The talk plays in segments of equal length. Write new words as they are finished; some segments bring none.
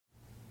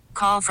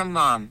call from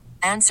mom.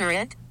 Answer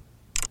it.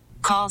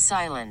 Call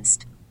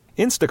silenced.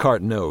 Instacart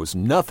knows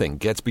nothing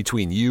gets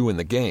between you and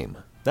the game.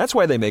 That's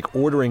why they make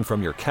ordering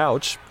from your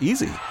couch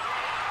easy.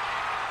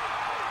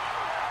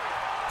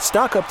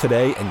 Stock up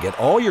today and get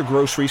all your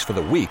groceries for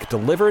the week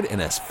delivered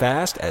in as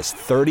fast as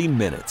 30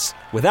 minutes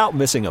without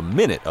missing a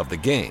minute of the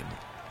game.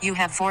 You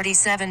have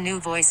 47 new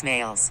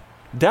voicemails.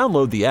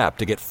 Download the app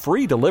to get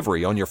free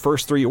delivery on your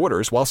first 3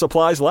 orders while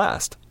supplies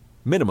last.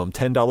 Minimum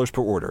 $10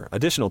 per order.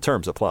 Additional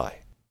terms apply.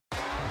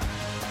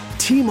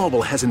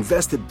 T-Mobile has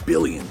invested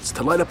billions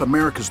to light up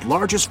America's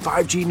largest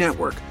 5G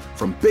network,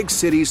 from big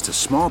cities to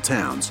small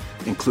towns,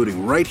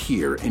 including right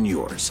here in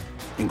yours.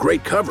 And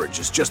great coverage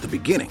is just the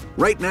beginning.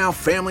 Right now,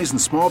 families and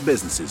small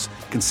businesses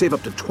can save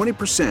up to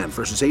 20%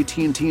 versus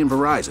AT&T and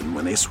Verizon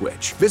when they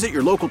switch. Visit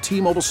your local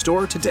T-Mobile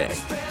store today.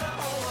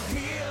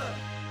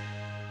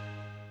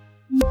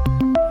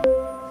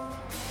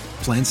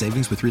 Plan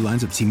savings with 3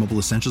 lines of T-Mobile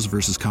Essentials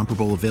versus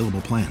comparable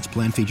available plans.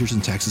 Plan features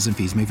and taxes and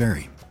fees may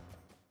vary.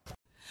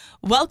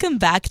 Welcome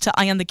back to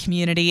Eye on the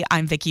Community.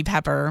 I'm Vicki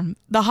Pepper.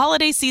 The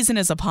holiday season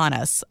is upon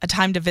us, a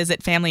time to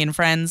visit family and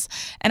friends,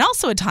 and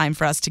also a time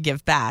for us to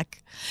give back.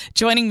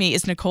 Joining me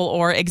is Nicole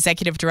Orr,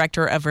 Executive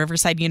Director of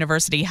Riverside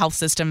University Health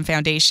System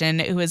Foundation,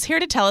 who is here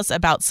to tell us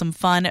about some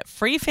fun,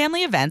 free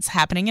family events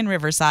happening in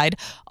Riverside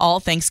all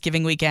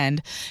Thanksgiving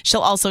weekend.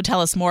 She'll also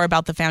tell us more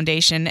about the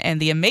foundation and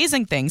the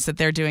amazing things that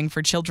they're doing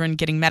for children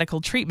getting medical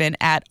treatment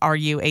at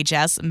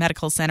RUHS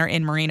Medical Center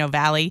in Moreno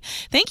Valley.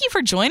 Thank you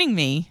for joining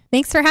me.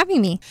 Thanks for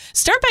having me.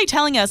 Start by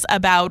telling us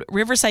about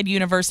Riverside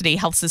University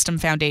Health System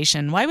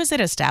Foundation. Why was it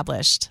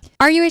established?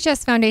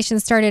 RUHS Foundation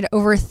started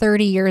over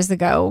 30 years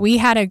ago. We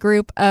had a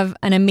group of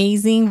an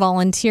amazing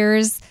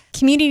volunteers,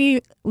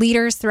 community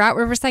leaders throughout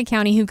Riverside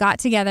County who got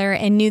together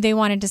and knew they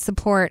wanted to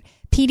support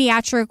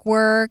pediatric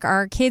work,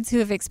 our kids who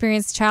have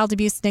experienced child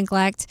abuse,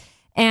 neglect.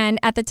 And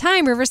at the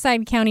time,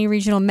 Riverside County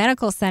Regional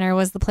Medical Center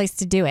was the place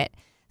to do it.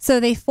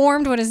 So they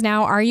formed what is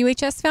now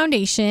RUHS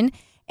Foundation,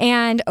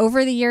 and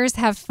over the years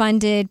have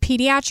funded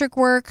pediatric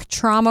work,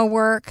 trauma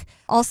work,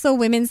 also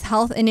women's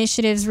health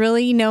initiatives,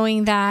 really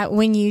knowing that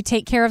when you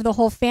take care of the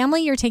whole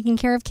family, you're taking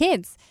care of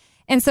kids.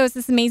 And so it's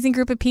this amazing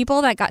group of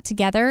people that got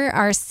together.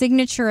 Our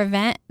signature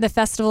event, the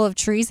Festival of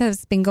Trees,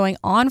 has been going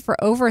on for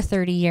over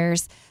 30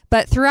 years.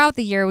 But throughout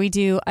the year, we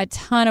do a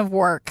ton of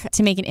work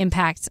to make an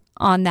impact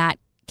on that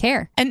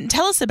care. And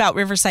tell us about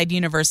Riverside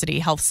University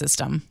Health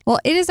System. Well,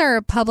 it is our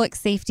public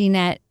safety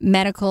net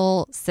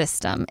medical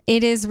system.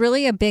 It is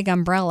really a big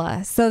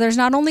umbrella. So there's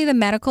not only the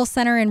medical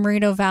center in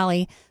Moreno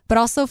Valley, but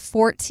also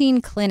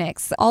 14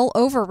 clinics all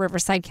over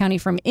Riverside County,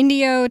 from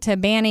Indio to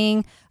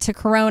Banning to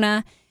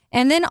Corona.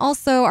 And then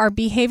also our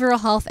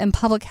behavioral health and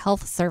public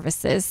health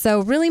services.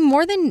 So really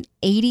more than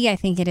 80, I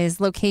think it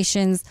is,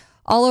 locations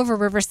all over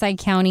Riverside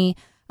County,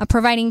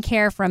 providing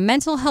care from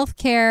mental health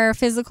care,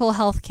 physical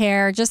health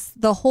care, just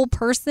the whole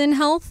person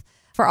health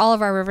for all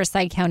of our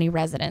Riverside County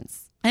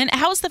residents. And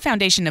how has the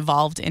foundation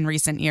evolved in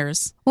recent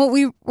years? Well,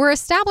 we were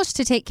established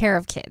to take care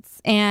of kids,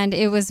 and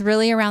it was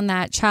really around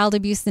that child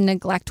abuse and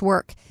neglect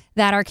work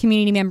that our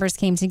community members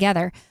came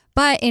together.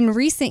 But in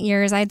recent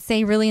years, I'd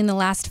say really in the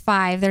last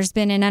 5, there's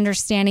been an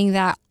understanding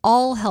that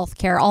all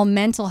healthcare, all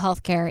mental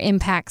health care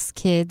impacts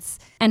kids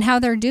and how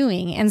they're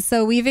doing. And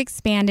so we've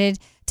expanded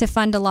to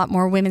fund a lot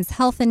more women's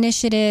health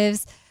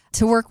initiatives,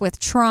 to work with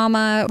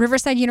trauma.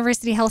 Riverside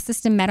University Health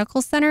System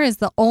Medical Center is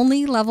the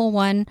only level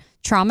 1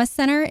 trauma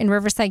center in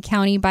Riverside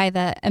County by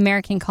the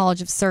American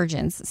College of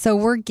Surgeons. So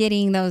we're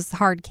getting those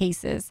hard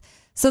cases.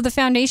 So the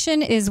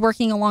foundation is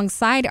working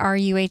alongside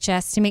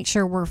RUHS to make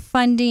sure we're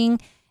funding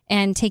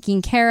and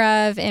taking care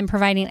of and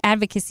providing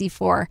advocacy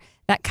for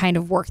that kind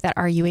of work that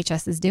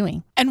RUHS is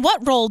doing. And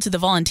what role do the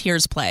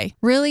volunteers play?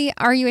 Really,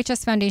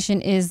 RUHS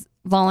Foundation is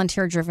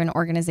volunteer-driven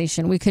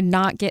organization. We could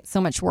not get so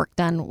much work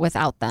done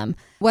without them.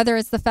 Whether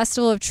it's the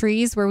Festival of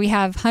Trees, where we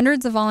have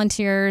hundreds of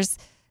volunteers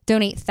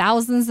donate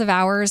thousands of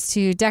hours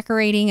to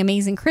decorating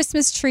amazing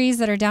Christmas trees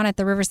that are down at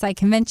the Riverside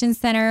Convention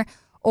Center,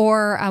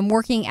 or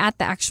working at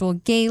the actual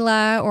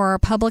gala or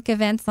public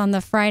events on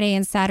the Friday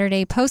and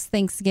Saturday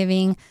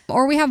post-Thanksgiving.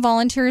 Or we have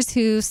volunteers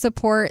who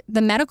support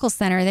the medical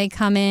center. They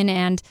come in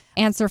and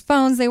answer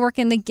phones. They work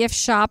in the gift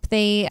shop.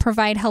 They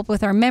provide help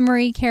with our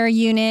memory care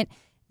unit.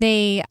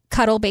 They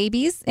cuddle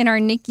babies in our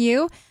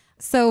NICU.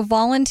 So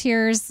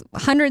volunteers,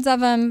 hundreds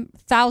of them,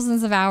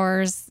 thousands of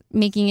hours,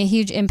 making a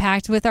huge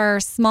impact. With our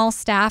small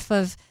staff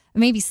of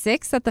maybe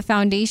 6 at the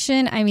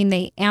foundation, I mean,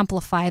 they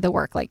amplify the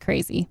work like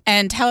crazy.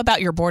 And how about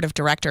your board of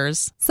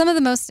directors? Some of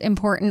the most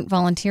important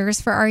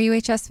volunteers for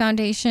RUHS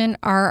Foundation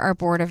are our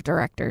board of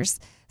directors.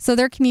 So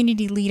they're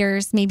community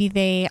leaders. Maybe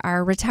they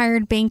are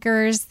retired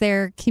bankers.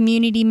 They're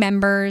community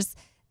members.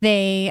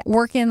 They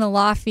work in the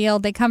law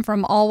field. They come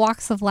from all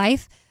walks of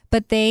life,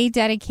 but they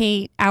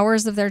dedicate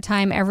hours of their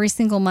time every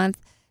single month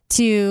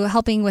to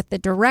helping with the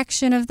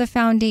direction of the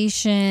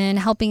foundation,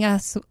 helping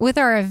us with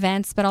our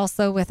events, but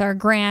also with our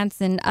grants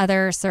and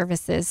other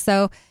services.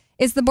 So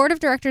it's the board of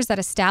directors that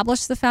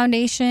established the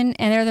foundation,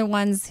 and they're the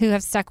ones who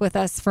have stuck with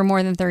us for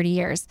more than 30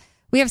 years.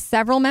 We have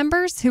several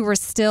members who were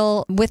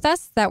still with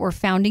us that were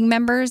founding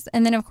members.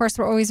 And then, of course,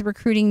 we're always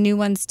recruiting new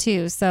ones,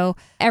 too. So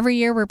every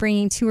year we're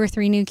bringing 2 or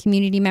 3 new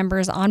community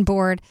members on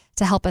board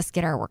to help us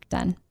get our work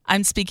done.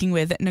 I'm speaking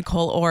with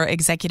Nicole Orr,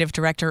 Executive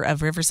Director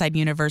of Riverside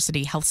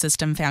University Health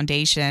System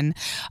Foundation.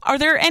 Are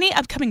there any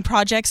upcoming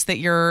projects that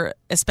you're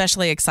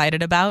especially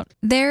excited about?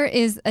 There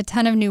is a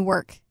ton of new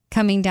work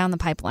coming down the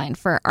pipeline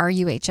for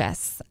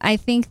RUHS. I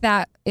think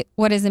that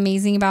what is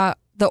amazing about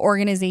the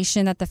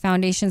organization that the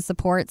foundation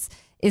supports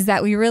is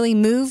that we really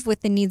move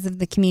with the needs of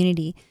the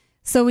community.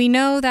 So we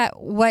know that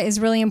what is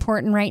really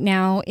important right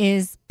now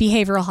is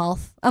behavioral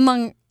health,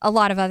 among a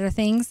lot of other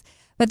things.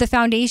 But the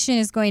foundation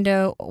is going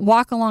to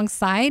walk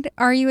alongside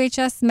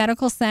RUHS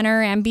Medical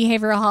Center and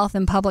behavioral health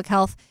and public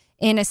health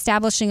in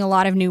establishing a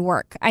lot of new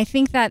work. I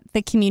think that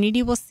the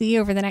community will see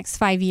over the next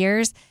 5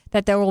 years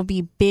that there will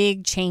be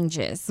big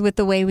changes with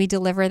the way we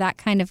deliver that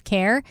kind of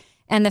care.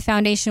 And the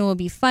foundation will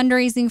be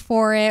fundraising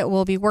for it.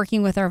 We'll be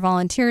working with our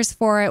volunteers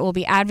for it. We'll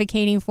be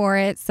advocating for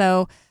it.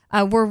 So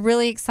we're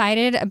really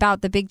excited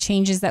about the big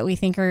changes that we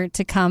think are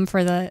to come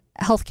for the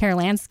healthcare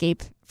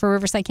landscape for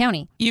Riverside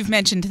County. You've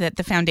mentioned that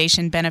the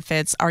foundation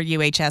benefits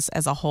RUHS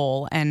as a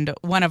whole, and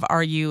one of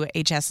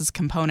RUHS's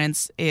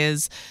components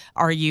is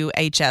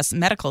RUHS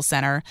Medical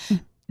Center.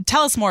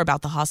 Tell us more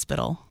about the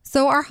hospital.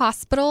 So our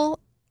hospital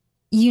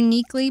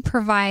uniquely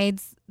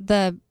provides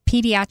the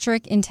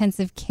pediatric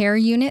intensive care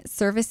unit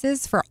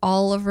services for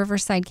all of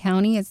Riverside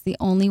County. It's the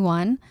only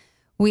one.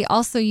 We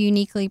also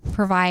uniquely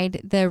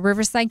provide the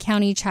Riverside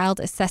County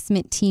Child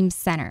Assessment Team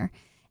Center,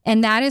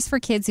 and that is for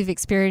kids who've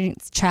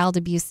experienced child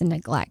abuse and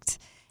neglect.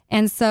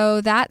 And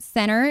so that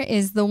center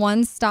is the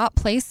one-stop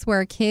place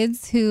where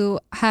kids who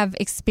have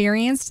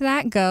experienced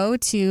that go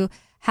to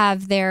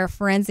have their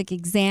forensic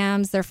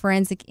exams, their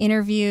forensic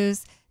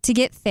interviews, to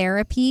get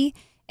therapy,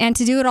 and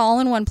to do it all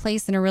in one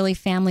place in a really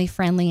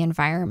family-friendly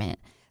environment.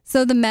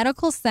 So the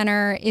medical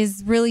center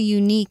is really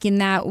unique in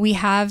that we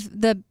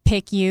have the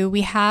PICU,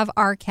 we have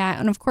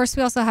RCAT, and of course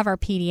we also have our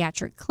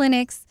pediatric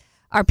clinics,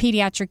 our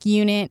pediatric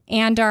unit,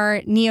 and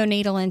our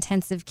neonatal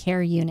intensive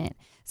care unit.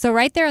 So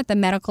right there at the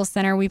medical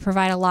center, we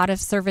provide a lot of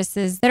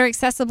services that are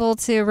accessible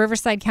to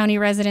Riverside County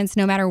residents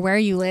no matter where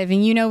you live.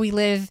 And you know we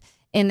live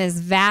in this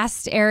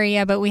vast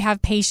area, but we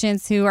have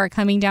patients who are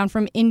coming down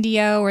from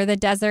Indio or the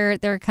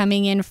desert. They're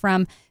coming in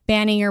from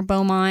Banning or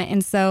Beaumont.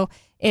 And so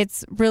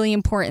it's really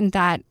important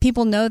that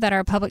people know that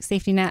our public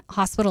safety net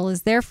hospital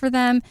is there for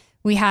them.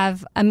 We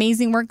have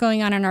amazing work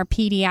going on in our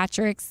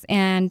pediatrics,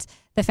 and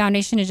the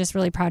foundation is just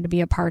really proud to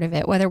be a part of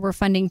it, whether we're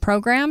funding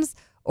programs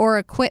or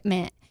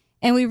equipment.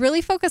 And we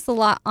really focus a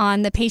lot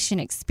on the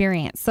patient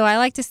experience. So I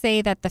like to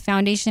say that the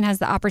foundation has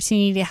the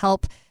opportunity to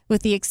help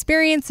with the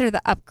experience or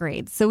the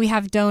upgrades. So we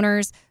have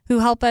donors who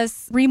help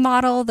us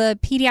remodel the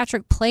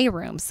pediatric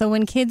playroom. So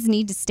when kids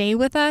need to stay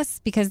with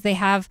us because they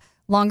have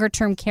longer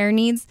term care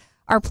needs,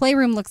 our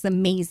playroom looks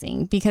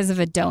amazing because of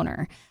a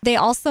donor. They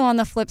also, on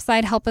the flip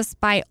side, help us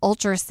buy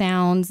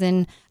ultrasounds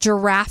and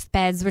giraffe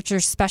beds, which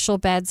are special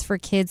beds for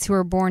kids who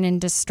are born in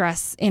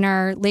distress in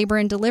our labor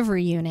and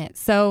delivery unit.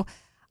 So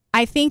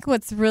I think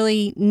what's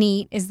really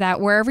neat is that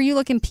wherever you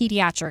look in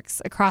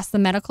pediatrics across the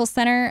medical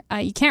center,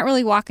 you can't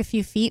really walk a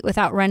few feet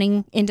without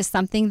running into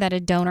something that a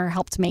donor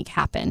helped make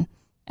happen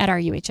at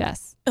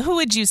RUHS. Who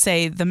would you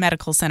say the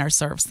medical center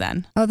serves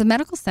then? Oh, the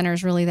medical center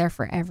is really there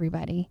for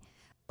everybody.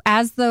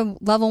 As the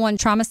level 1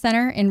 trauma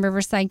center in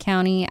Riverside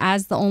County,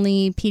 as the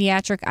only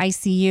pediatric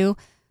ICU,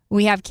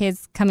 we have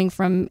kids coming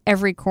from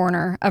every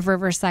corner of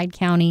Riverside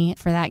County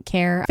for that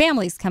care.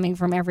 Families coming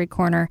from every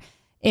corner.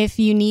 If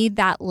you need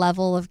that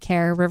level of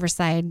care,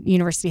 Riverside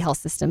University Health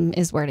System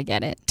is where to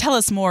get it. Tell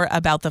us more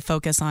about the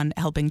focus on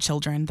helping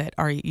children that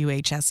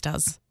RUHS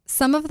does.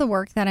 Some of the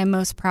work that I'm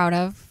most proud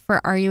of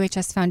for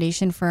RUHS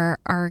Foundation for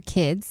our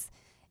kids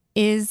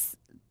is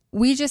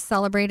we just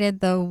celebrated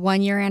the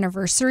 1-year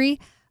anniversary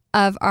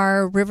of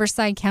our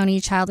Riverside County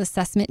Child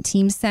Assessment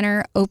Team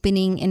Center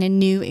opening in a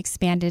new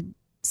expanded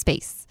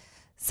space.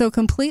 So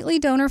completely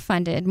donor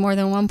funded, more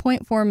than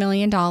 $1.4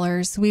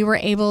 million, we were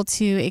able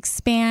to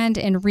expand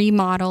and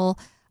remodel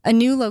a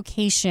new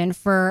location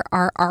for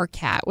our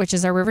RCAT, which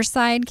is our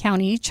Riverside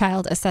County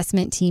Child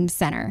Assessment Team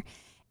Center.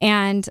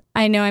 And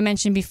I know I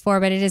mentioned before,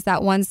 but it is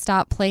that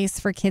one-stop place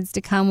for kids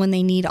to come when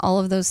they need all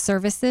of those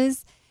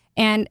services.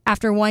 And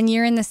after 1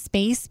 year in the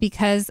space,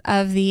 because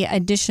of the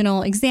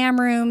additional exam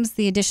rooms,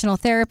 the additional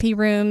therapy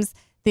rooms,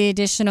 the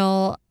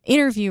additional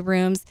interview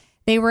rooms,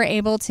 they were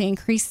able to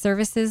increase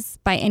services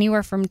by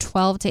anywhere from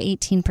 12 to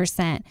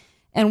 18%.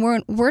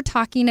 And we're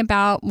talking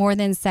about more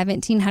than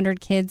 1,700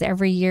 kids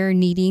every year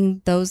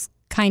needing those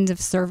kinds of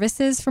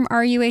services from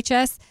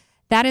RUHS.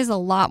 That is a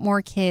lot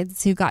more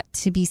kids who got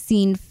to be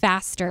seen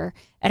faster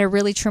at a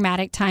really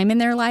traumatic time in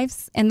their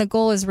lives. And the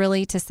goal is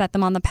really to set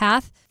them on the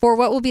path for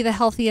what will be the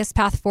healthiest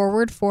path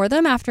forward for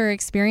them after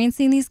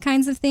experiencing these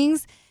kinds of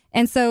things.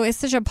 And so it's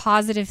such a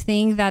positive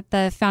thing that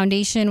the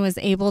foundation was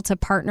able to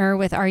partner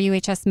with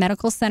RUHS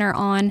Medical Center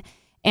on.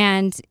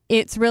 And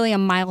it's really a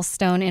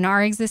milestone in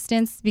our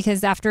existence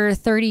because after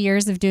 30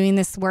 years of doing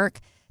this work,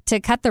 to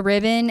cut the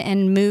ribbon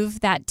and move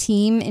that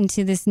team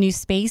into this new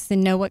space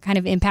and know what kind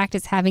of impact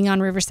it's having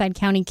on Riverside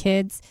County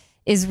kids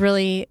is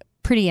really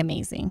pretty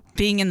amazing.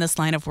 Being in this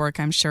line of work,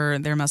 I'm sure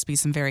there must be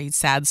some very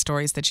sad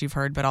stories that you've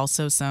heard, but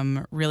also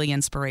some really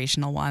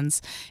inspirational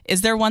ones.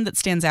 Is there one that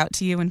stands out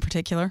to you in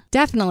particular?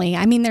 Definitely.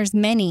 I mean, there's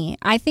many.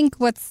 I think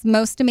what's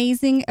most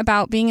amazing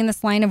about being in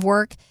this line of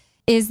work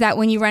is that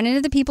when you run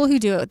into the people who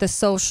do it, the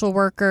social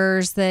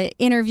workers, the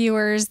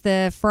interviewers,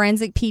 the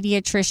forensic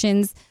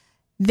pediatricians,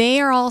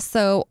 they are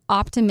also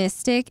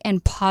optimistic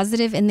and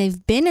positive, and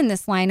they've been in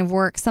this line of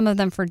work, some of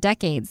them for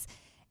decades.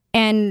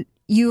 And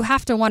you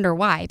have to wonder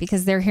why,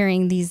 because they're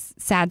hearing these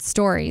sad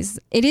stories.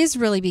 It is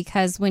really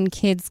because when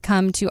kids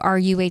come to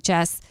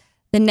RUHS,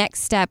 the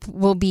next step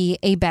will be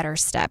a better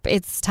step.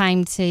 It's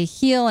time to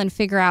heal and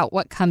figure out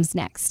what comes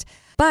next.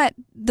 But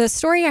the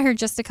story I heard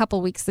just a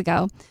couple weeks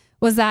ago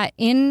was that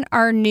in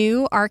our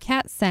new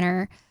RCAT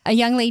center, a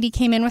young lady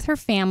came in with her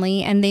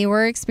family and they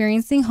were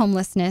experiencing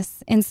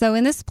homelessness. And so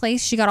in this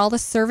place, she got all the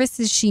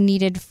services she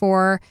needed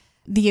for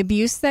the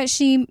abuse that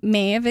she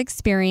may have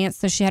experienced.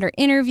 So she had her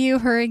interview,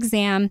 her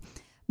exam.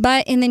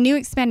 But in the new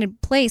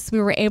expanded place, we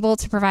were able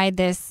to provide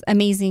this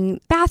amazing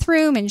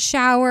bathroom and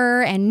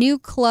shower and new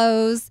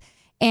clothes.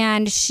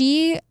 And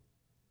she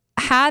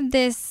had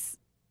this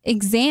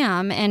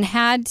exam and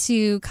had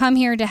to come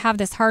here to have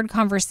this hard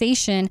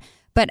conversation.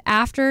 But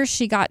after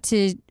she got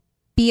to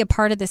be a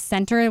part of the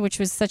center, which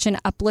was such an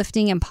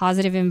uplifting and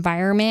positive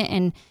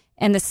environment,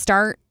 and the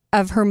start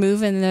of her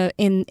move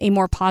in a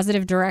more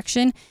positive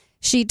direction,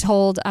 she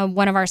told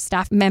one of our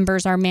staff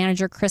members, our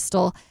manager,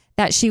 Crystal,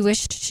 that she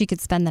wished she could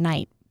spend the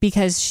night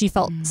because she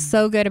felt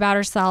so good about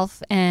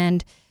herself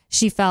and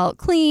she felt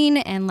clean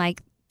and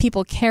like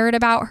people cared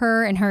about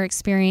her and her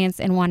experience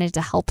and wanted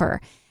to help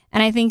her.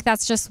 And I think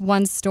that's just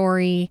one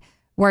story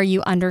where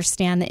you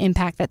understand the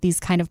impact that these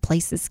kind of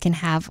places can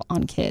have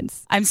on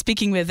kids. I'm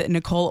speaking with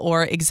Nicole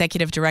Orr,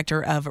 Executive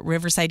Director of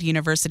Riverside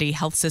University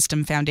Health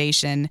System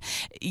Foundation.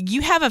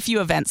 You have a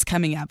few events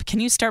coming up. Can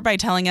you start by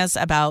telling us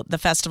about the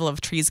Festival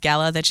of Trees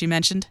Gala that you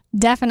mentioned?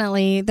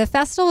 Definitely. The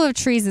Festival of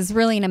Trees is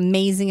really an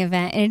amazing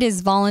event, and it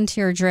is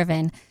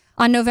volunteer-driven.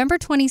 On November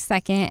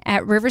 22nd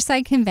at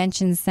Riverside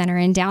Convention Center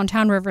in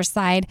downtown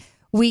Riverside,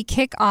 we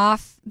kick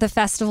off the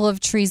Festival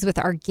of Trees with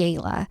our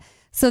gala.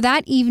 So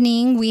that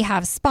evening, we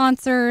have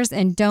sponsors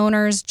and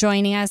donors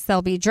joining us.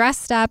 They'll be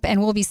dressed up and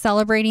we'll be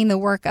celebrating the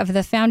work of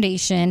the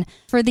foundation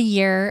for the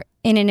year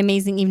in an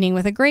amazing evening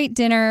with a great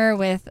dinner,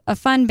 with a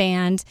fun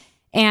band,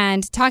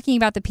 and talking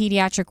about the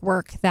pediatric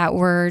work that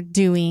we're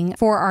doing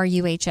for our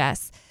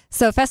UHS.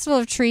 So Festival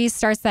of Trees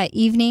starts that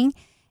evening.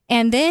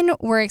 And then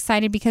we're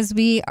excited because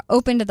we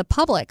open to the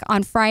public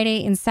on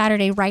Friday and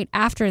Saturday right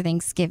after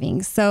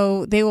Thanksgiving.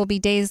 So they will be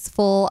days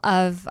full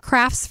of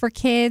crafts for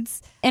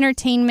kids,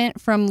 entertainment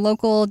from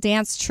local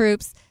dance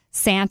troupes.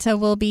 Santa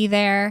will be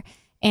there.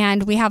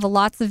 And we have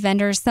lots of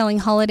vendors selling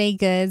holiday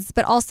goods,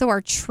 but also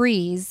our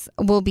trees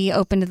will be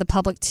open to the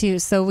public too.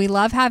 So we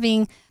love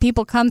having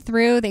people come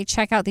through. They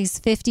check out these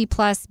 50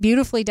 plus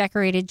beautifully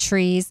decorated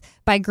trees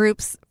by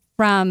groups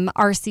from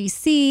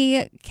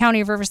RCC, County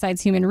of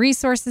Riverside's Human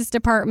Resources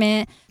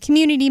Department,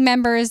 community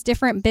members,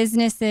 different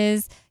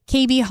businesses,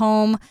 KB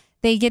Home.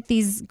 They get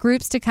these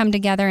groups to come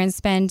together and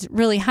spend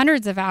really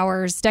hundreds of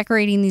hours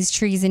decorating these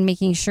trees and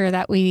making sure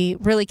that we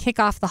really kick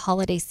off the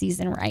holiday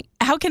season right.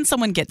 How can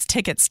someone get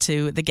tickets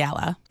to the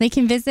gala? They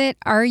can visit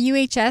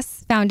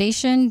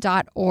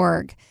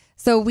ruhsfoundation.org.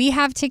 So we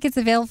have tickets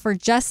available for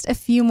just a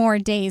few more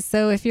days.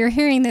 So if you're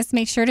hearing this,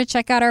 make sure to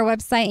check out our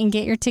website and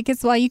get your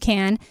tickets while you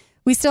can.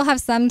 We still have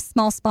some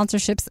small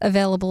sponsorships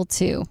available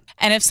too.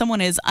 And if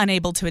someone is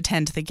unable to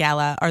attend the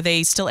gala, are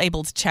they still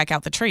able to check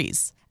out the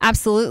trees?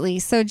 Absolutely.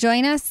 So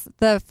join us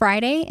the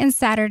Friday and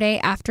Saturday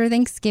after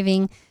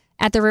Thanksgiving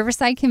at the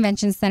Riverside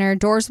Convention Center.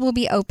 Doors will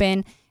be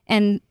open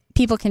and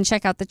people can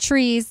check out the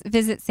trees,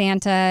 visit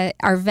Santa,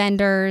 our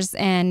vendors,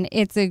 and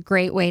it's a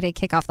great way to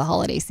kick off the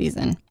holiday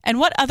season. And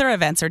what other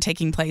events are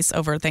taking place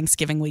over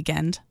Thanksgiving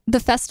weekend? The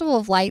Festival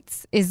of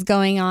Lights is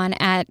going on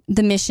at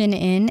the Mission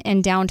Inn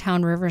in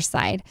downtown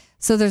Riverside.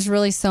 So there's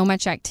really so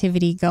much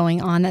activity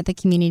going on that the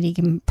community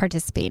can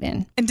participate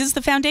in. And does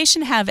the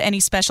foundation have any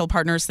special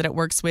partners that it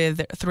works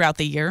with throughout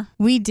the year?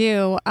 We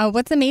do.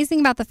 What's amazing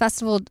about the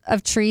Festival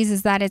of Trees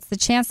is that it's the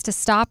chance to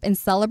stop and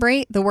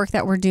celebrate the work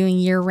that we're doing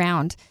year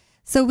round.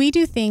 So we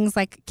do things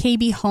like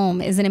KB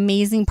Home is an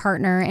amazing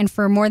partner and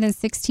for more than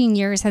 16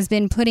 years has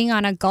been putting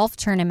on a golf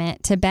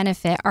tournament to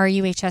benefit our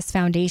UHS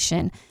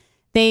Foundation.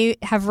 They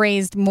have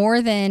raised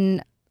more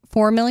than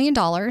 $4 million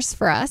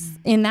for us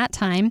in that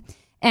time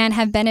and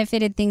have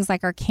benefited things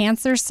like our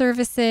cancer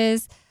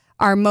services,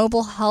 our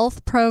mobile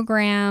health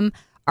program,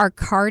 our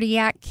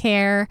cardiac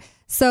care.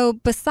 So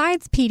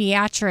besides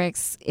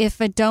pediatrics,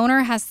 if a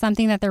donor has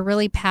something that they're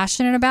really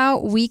passionate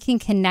about, we can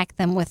connect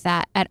them with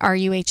that at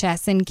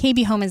RUHS, and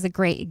KB Home is a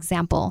great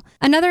example.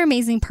 Another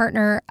amazing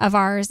partner of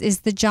ours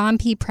is the John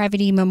P.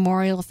 Previty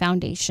Memorial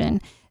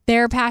Foundation.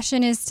 Their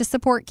passion is to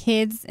support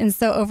kids, and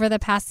so over the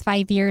past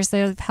 5 years,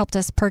 they've helped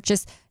us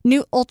purchase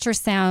new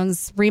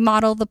ultrasounds,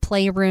 remodel the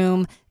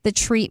playroom, the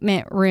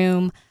treatment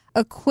room,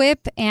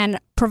 equip and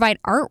provide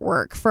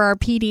artwork for our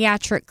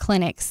pediatric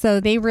clinics. So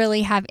they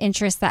really have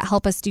interests that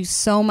help us do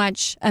so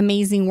much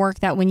amazing work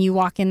that when you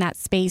walk in that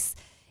space,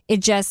 it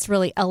just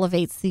really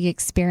elevates the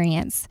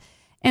experience.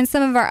 And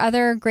some of our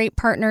other great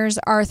partners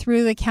are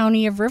through the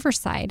County of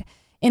Riverside.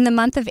 In the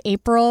month of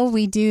April,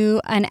 we do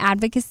an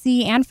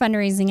advocacy and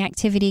fundraising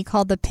activity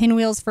called the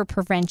Pinwheels for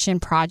Prevention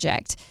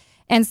Project.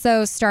 And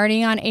so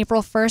starting on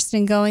April 1st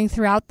and going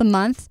throughout the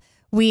month,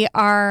 we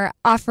are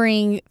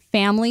offering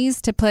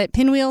families to put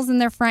pinwheels in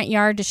their front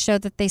yard to show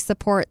that they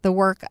support the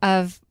work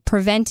of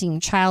preventing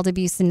child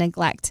abuse and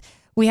neglect.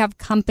 We have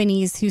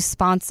companies who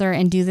sponsor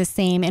and do the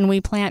same, and we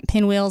plant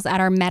pinwheels at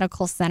our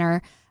medical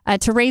center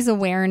to raise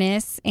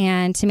awareness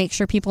and to make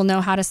sure people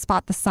know how to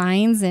spot the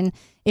signs, and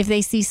if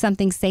they see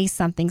something, say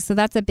something. So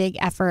that's a big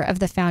effort of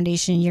the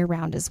foundation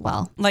year-round as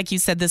well. Like you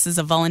said, this is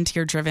a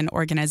volunteer-driven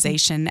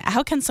organization.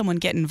 How can someone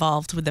get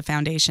involved with the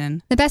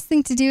foundation? The best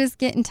thing to do is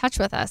get in touch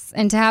with us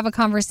and to have a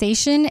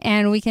conversation,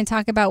 and we can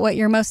talk about what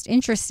you're most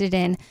interested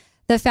in.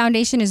 The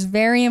foundation is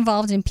very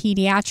involved in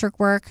pediatric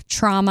work,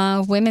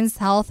 trauma, women's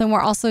health, and we're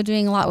also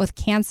doing a lot with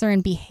cancer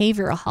and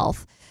behavioral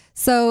health.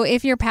 So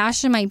if your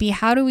passion might be,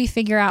 how do we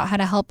figure out how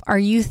to help our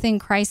youth in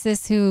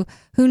crisis who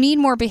need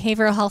more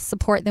behavioral health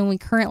support than we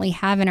currently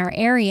have in our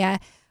area,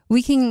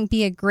 we can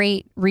be a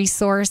great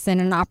resource and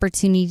an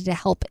opportunity to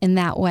help in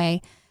that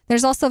way.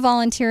 There's also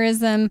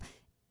volunteerism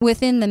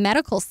within the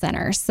medical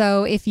center.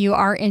 So if you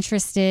are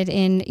interested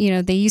in,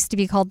 they used to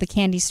be called the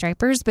Candy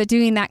Stripers, but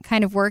doing that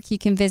kind of work, you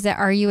can visit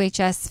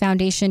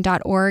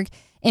ruhsfoundation.org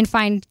and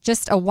find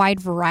just a wide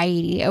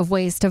variety of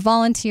ways to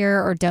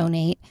volunteer or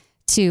donate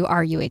to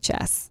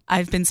RUHS.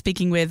 I've been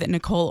speaking with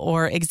Nicole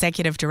Orr,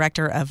 Executive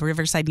Director of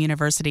Riverside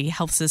University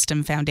Health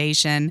System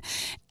Foundation.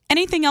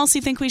 Anything else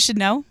you think we should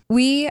know?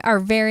 We are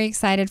very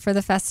excited for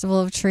the Festival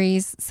of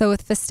Trees. So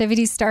with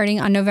festivities starting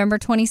on November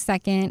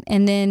 22nd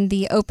and then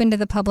the open to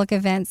the public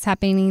events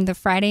happening the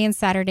Friday and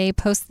Saturday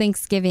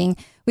post-Thanksgiving,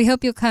 we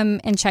hope you'll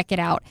come and check it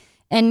out.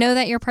 And know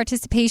that your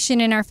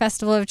participation in our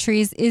Festival of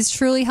Trees is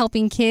truly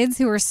helping kids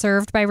who are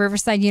served by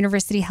Riverside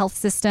University Health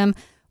System.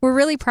 We're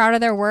really proud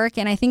of their work,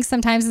 and I think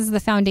sometimes as the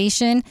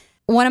foundation,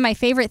 one of my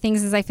favorite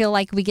things is I feel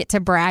like we get to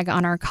brag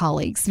on our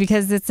colleagues,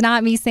 because it's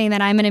not me saying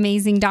that I'm an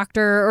amazing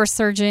doctor or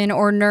surgeon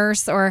or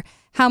nurse or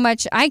how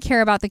much I care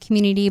about the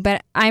community,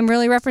 but I'm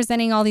really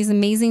representing all these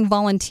amazing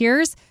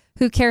volunteers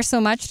who care so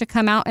much to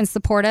come out and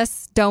support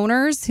us,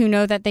 donors who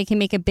know that they can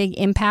make a big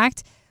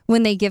impact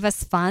when they give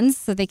us funds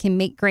so they can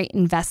make great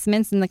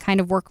investments in the kind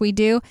of work we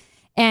do.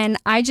 And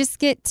I just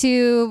get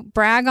to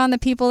brag on the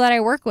people that I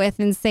work with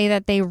and say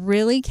that they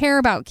really care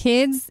about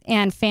kids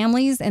and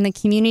families and the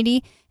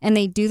community, and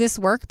they do this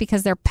work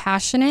because they're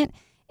passionate.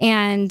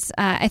 And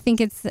I think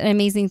it's an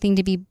amazing thing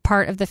to be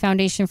part of the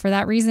foundation for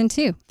that reason,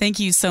 too. Thank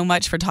you so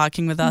much for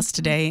talking with us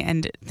today,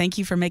 and thank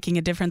you for making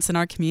a difference in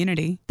our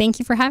community. Thank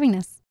you for having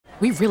us.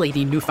 We really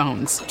need new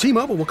phones.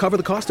 T-Mobile will cover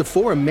the cost of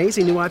 4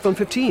 amazing new iPhone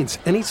 15s,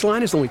 and each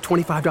line is only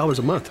 $25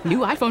 a month. New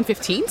iPhone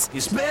 15s?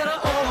 It's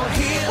better over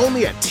here.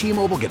 Only at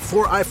T-Mobile, get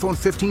 4 iPhone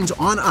 15s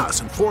on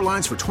us and 4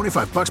 lines for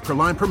 $25 per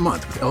line per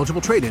month with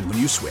eligible trade-in when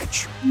you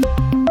switch.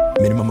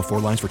 Minimum of 4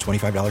 lines for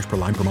 $25 per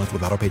line per month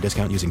with autopay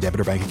discount using debit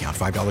or bank account.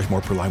 $5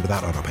 more per line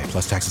without autopay,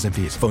 plus taxes and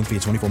fees. Phone fee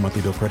at 24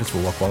 monthly bill credits for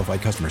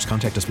well-qualified customers.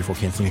 Contact us before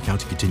canceling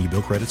account to continue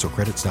bill credits or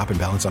credit stop and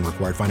balance on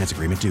required finance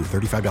agreement due.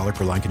 $35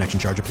 per line connection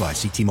charge applies.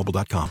 See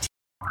T-Mobile.com.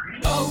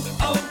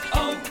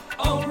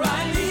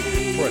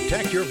 O'Reilly.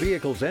 Protect your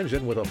vehicle's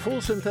engine with a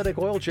full synthetic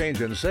oil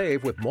change and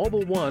save with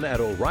Mobile One at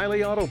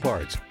O'Reilly Auto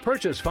Parts.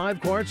 Purchase 5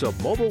 quarts of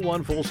Mobile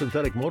One full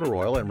synthetic motor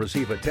oil and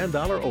receive a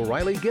 $10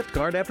 O'Reilly gift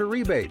card after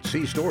rebate.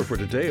 See store for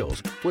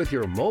details. With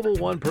your Mobile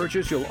One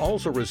purchase, you'll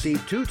also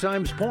receive 2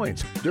 times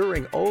points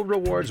during O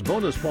Rewards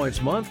Bonus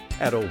Points Month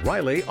at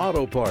O'Reilly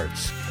Auto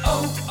Parts.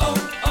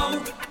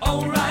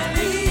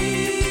 O'Reilly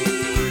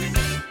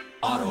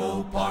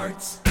Auto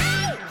Parts.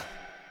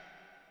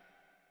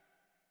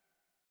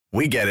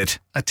 We get it.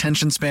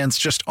 Attention spans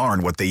just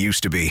aren't what they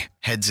used to be.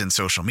 Heads in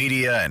social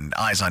media and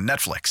eyes on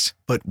Netflix.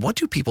 But what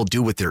do people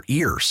do with their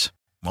ears?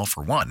 Well,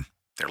 for one,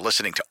 they're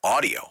listening to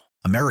audio.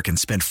 Americans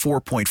spend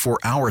 4.4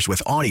 hours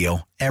with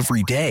audio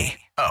every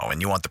day. Oh,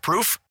 and you want the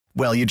proof?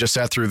 Well, you just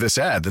sat through this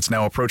ad that's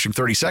now approaching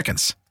 30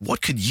 seconds.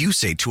 What could you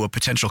say to a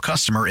potential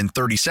customer in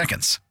 30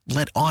 seconds?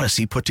 Let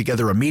Odyssey put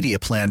together a media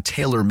plan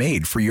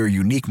tailor-made for your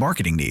unique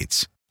marketing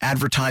needs.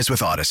 Advertise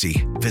with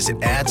Odyssey.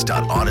 Visit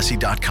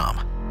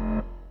ads.odyssey.com.